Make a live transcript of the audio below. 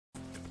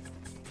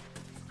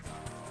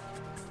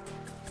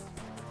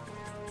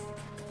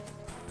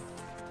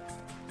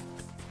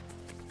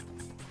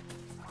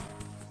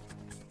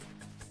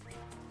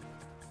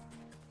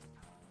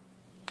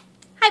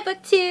Hi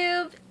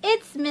BookTube,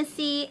 it's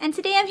Missy, and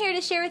today I'm here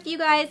to share with you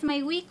guys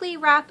my weekly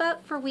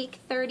wrap-up for week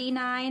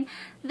 39.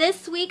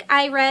 This week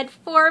I read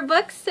 4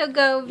 books, so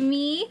go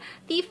me.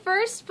 The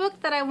first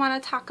book that I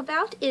want to talk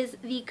about is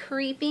The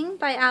Creeping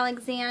by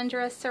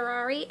Alexandra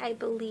Serrari. I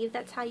believe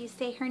that's how you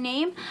say her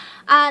name.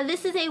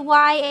 This is a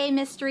YA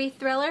mystery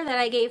thriller that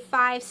I gave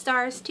 5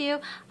 stars to.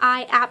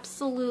 I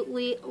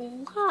absolutely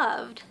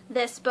loved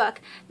this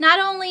book. Not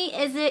only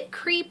is it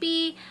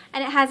creepy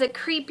and it has a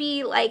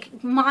creepy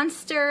like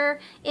monster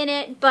in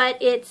it,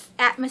 but it's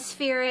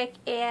atmospheric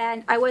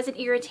and I wasn't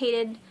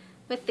irritated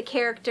with the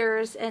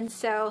characters, and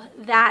so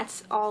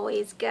that's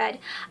always good.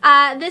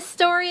 This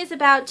story is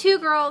about 2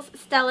 girls,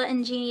 Stella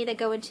and Jeannie, that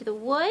go into the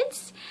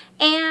woods,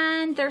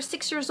 and they're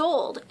 6 years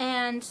old,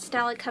 and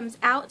Stella comes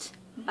out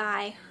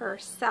by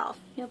herself.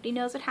 Nobody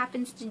knows what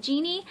happens to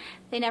Jeannie.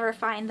 They never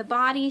find the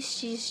body.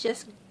 She's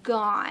just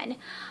gone.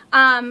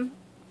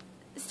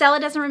 Stella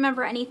doesn't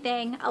remember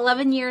anything.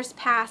 11 years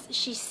pass.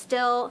 She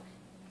still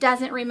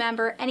doesn't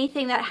remember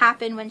anything that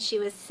happened when she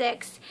was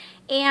 6.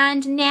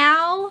 And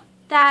now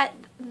that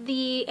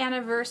the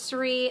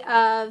anniversary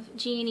of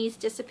Jeannie's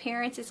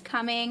disappearance is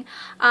coming,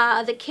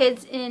 the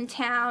kids in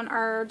town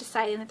are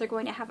deciding that they're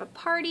going to have a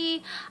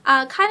party,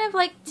 kind of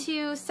like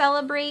to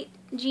celebrate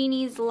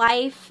Jeannie's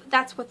life.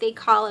 That's what they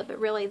call it, but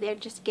really they're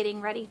just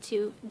getting ready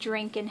to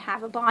drink and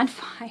have a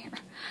bonfire.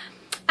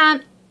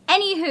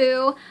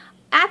 Anywho,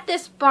 at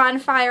this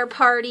bonfire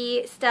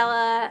party,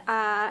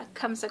 Stella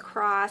comes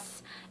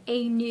across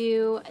a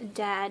new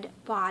dead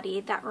body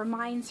that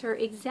reminds her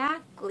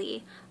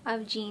exactly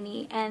of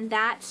Jeannie, and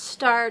that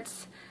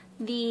starts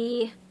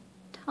the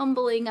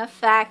tumbling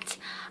effect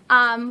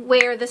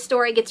where the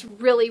story gets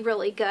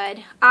really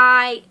good.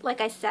 Like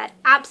I said,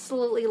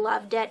 absolutely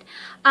loved it.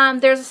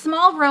 There's a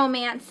small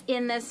romance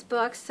in this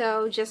book,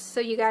 so just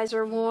so you guys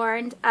are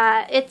warned.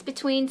 It's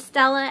between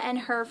Stella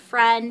and her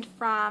friend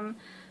from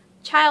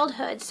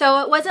childhood, so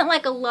it wasn't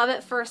like a love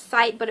at first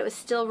sight, but it was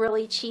still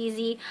really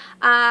cheesy.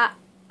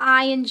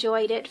 I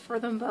enjoyed it for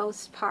the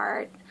most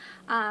part,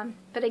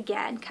 but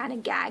again, kind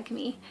of gagged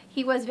me.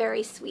 He was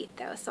very sweet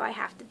though, so I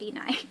have to be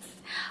nice.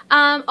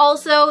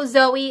 Also,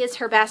 Zoe is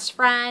her best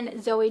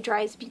friend. Zoe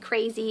drives me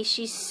crazy.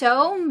 She's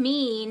so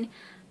mean,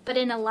 but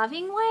in a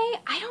loving way.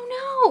 I don't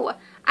know.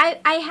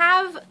 I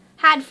have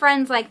had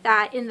friends like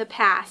that in the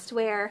past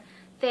where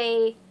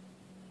they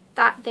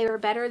thought they were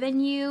better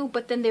than you,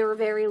 but then they were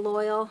very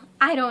loyal.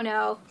 I don't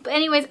know. But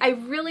anyways, I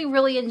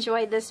really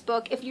enjoyed this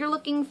book. If you're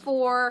looking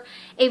for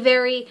a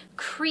very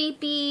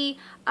creepy,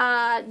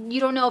 you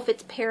don't know if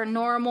it's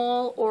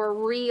paranormal or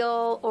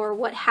real or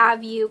what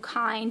have you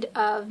kind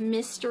of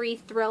mystery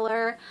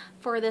thriller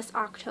for this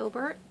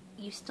October,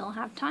 you still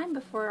have time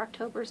before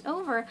October's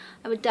over,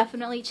 I would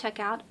definitely check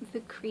out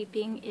The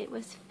Creeping. It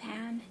was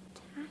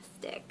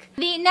fantastic.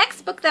 The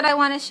next book that I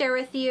want to share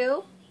with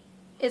you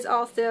is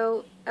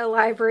also a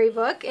library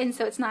book, and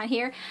so it's not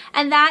here,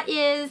 and that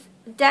is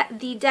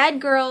The Dead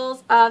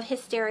Girls of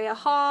Hysteria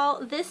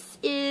Hall. This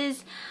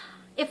is,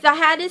 if I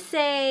had to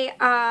say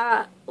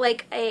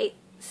like a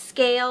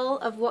scale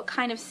of what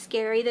kind of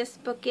scary this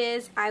book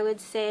is, I would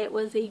say it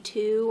was a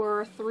 2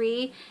 or a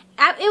 3.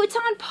 It's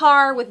on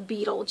par with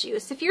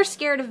Beetlejuice. If you're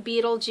scared of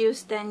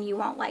Beetlejuice, then you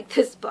won't like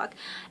this book.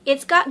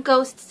 It's got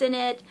ghosts in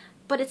it,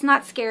 but it's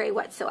not scary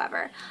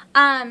whatsoever.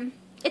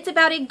 It's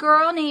about a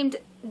girl named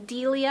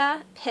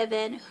Delia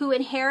Piven who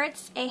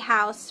inherits a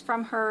house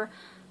from her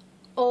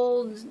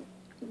old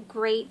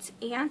great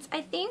aunt,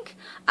 I think.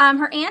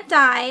 Her aunt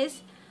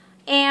dies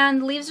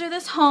and leaves her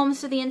this home,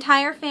 so the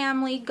entire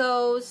family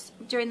goes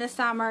during the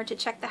summer to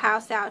check the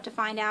house out to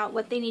find out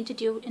what they need to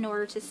do in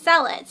order to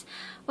sell it.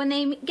 When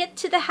they get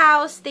to the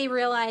house, they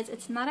realize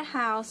it's not a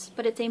house,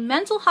 but it's a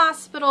mental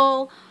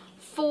hospital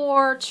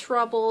for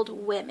troubled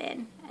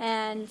women,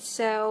 and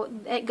so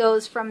it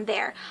goes from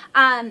there.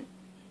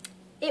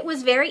 It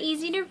was very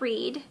easy to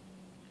read.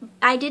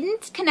 I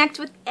didn't connect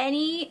with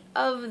any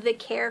of the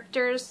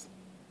characters.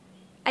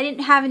 I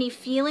didn't have any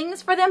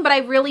feelings for them, but I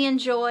really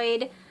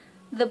enjoyed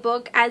the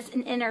book as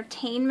an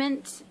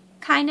entertainment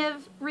kind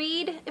of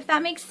read, if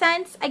that makes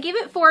sense. I gave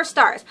it 4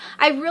 stars.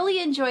 I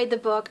really enjoyed the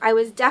book. I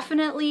was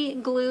definitely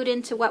glued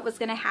into what was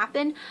going to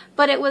happen,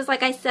 but it was,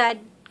 like I said,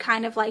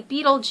 kind of like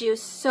Beetlejuice,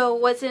 so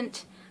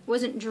wasn't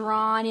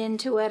drawn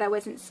into it. I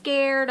wasn't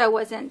scared. I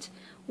wasn't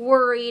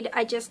worried.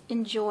 I just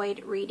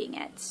enjoyed reading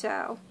it.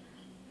 So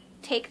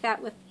take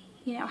that with,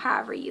 you know,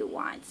 however you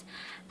want.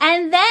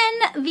 And then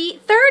the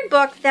third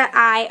book that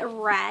I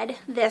read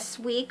this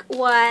week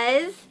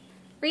was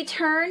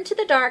Return to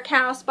the Dark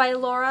House by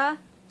Laurie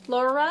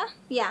Ferrara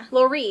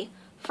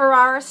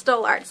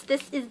Stollarz.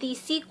 This is the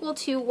sequel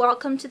to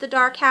Welcome to the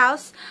Dark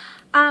House.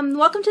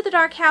 Welcome to the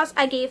Dark House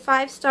I gave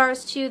 5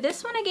 stars to.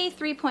 This one I gave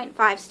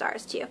 3.5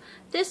 stars to.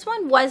 This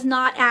one was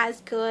not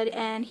as good,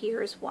 and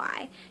here's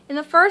why. In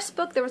the first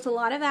book there was a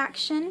lot of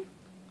action.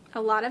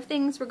 A lot of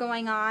things were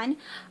going on.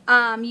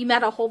 You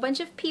met a whole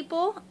bunch of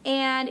people,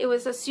 and it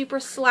was a super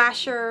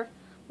slasher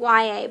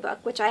YA book,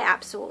 which I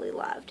absolutely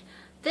loved.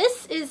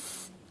 This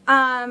is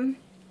a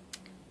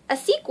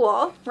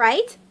sequel,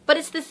 right? but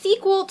it's the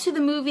sequel to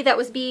the movie that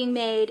was being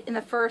made in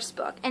the first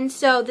book. And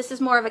so this is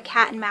more of a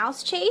cat and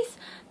mouse chase.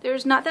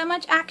 There's not that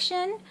much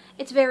action.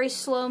 It's very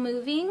slow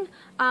moving.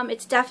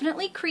 It's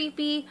definitely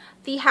creepy.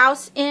 The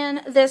house in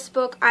this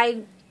book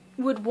I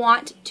would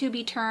want to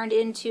be turned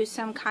into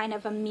some kind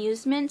of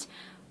amusement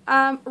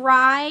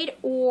ride,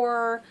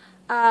 or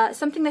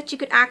something that you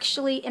could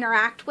actually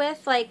interact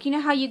with. Like, you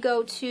know how you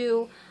go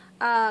to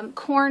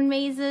corn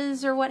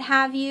mazes or what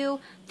have you?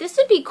 This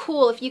would be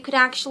cool if you could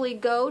actually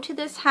go to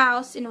this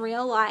house in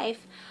real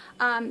life,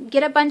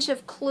 get a bunch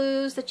of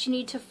clues that you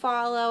need to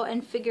follow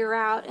and figure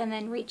out, and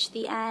then reach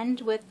the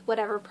end with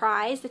whatever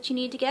prize that you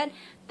need to get.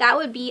 That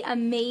would be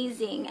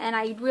amazing, and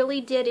I really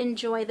did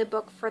enjoy the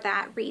book for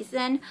that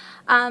reason.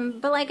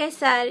 But like I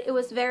said, it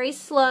was very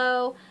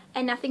slow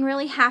and nothing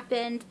really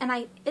happened,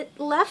 and it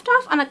left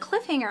off on a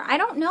cliffhanger. I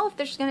don't know if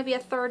there's going to be a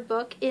third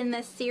book in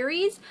this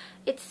series.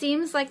 It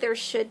seems like there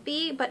should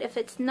be, but if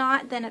it's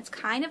not, then it's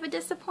kind of a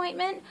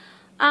disappointment.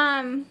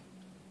 But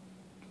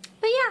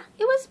yeah,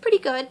 it was pretty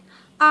good.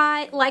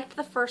 I liked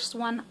the first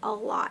one a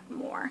lot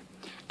more.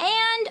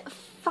 And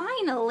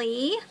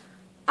finally,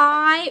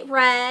 I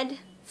read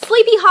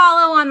Sleepy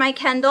Hollow on my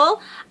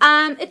Kindle.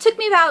 It took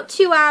me about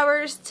 2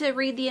 hours to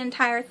read the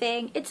entire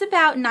thing. It's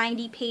about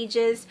 90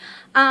 pages.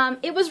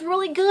 It was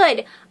really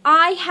good.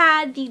 I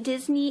had the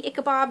Disney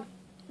Ichabod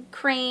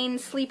Crane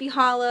Sleepy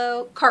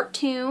Hollow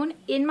cartoon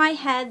in my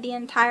head the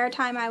entire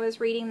time I was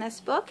reading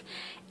this book,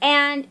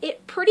 and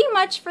it pretty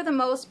much for the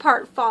most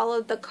part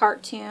followed the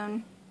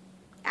cartoon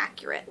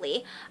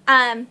accurately.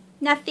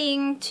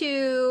 Nothing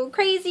too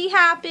crazy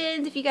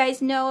happened. If you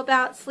guys know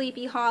about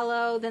Sleepy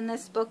Hollow, then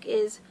this book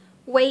is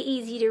way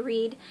easy to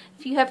read.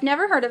 If you have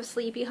never heard of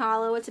Sleepy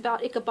Hollow, it's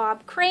about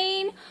Ichabod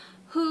Crane,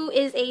 who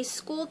is a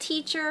school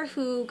teacher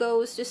who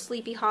goes to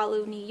Sleepy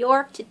Hollow, New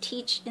York to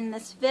teach in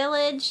this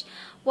village.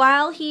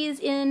 While he's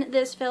in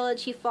this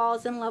village, he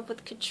falls in love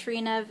with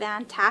Katrina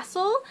Van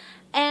Tassel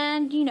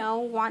and, you know,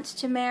 wants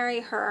to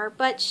marry her,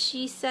 but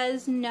she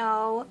says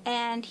no,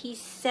 and he's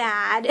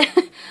sad.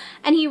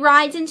 And he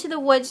rides into the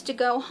woods to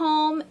go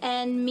home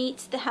and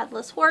meets the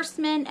Headless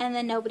Horseman, and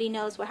then nobody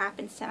knows what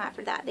happens to him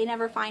after that. They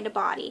never find a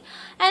body.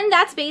 And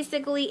that's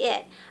basically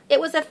it.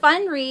 It was a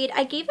fun read.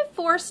 I gave it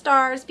 4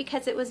 stars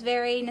because it was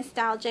very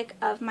nostalgic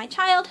of my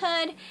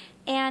childhood,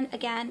 and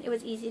again, it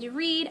was easy to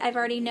read. I've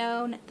already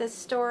known the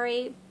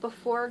story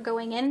before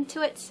going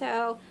into it,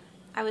 so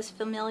I was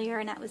familiar,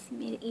 and that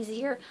made it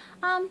easier.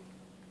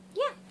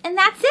 Yeah, and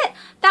that's it.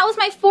 That was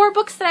my 4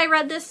 books that I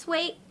read this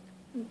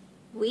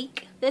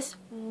week.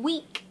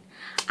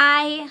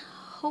 I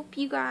hope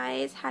you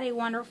guys had a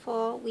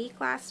wonderful week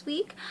last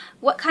week.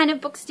 What kind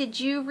of books did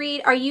you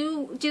read? Are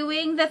you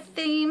doing the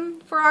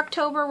theme for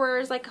October where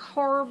it's like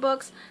horror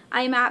books?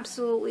 I am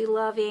absolutely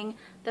loving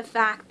the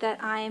fact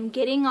that I am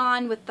getting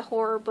on with the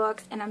horror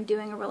books, and I'm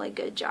doing a really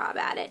good job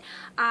at it.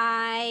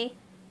 I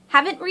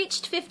haven't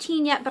reached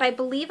 15 yet, but I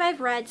believe I've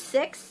read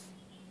 6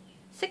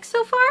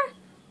 so far?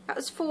 That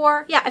was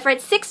 4. Yeah, I've read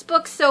 6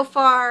 books so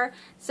far,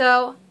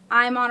 so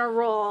I'm on a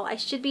roll. I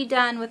should be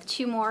done with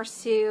 2 more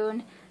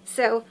soon,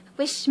 so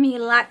wish me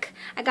luck.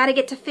 I gotta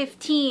get to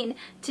 15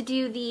 to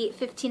do the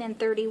 15 and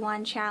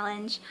 31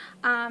 challenge.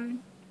 Yeah,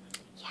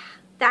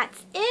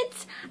 that's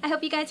it. I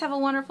hope you guys have a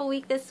wonderful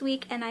week this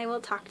week, and I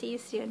will talk to you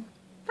soon.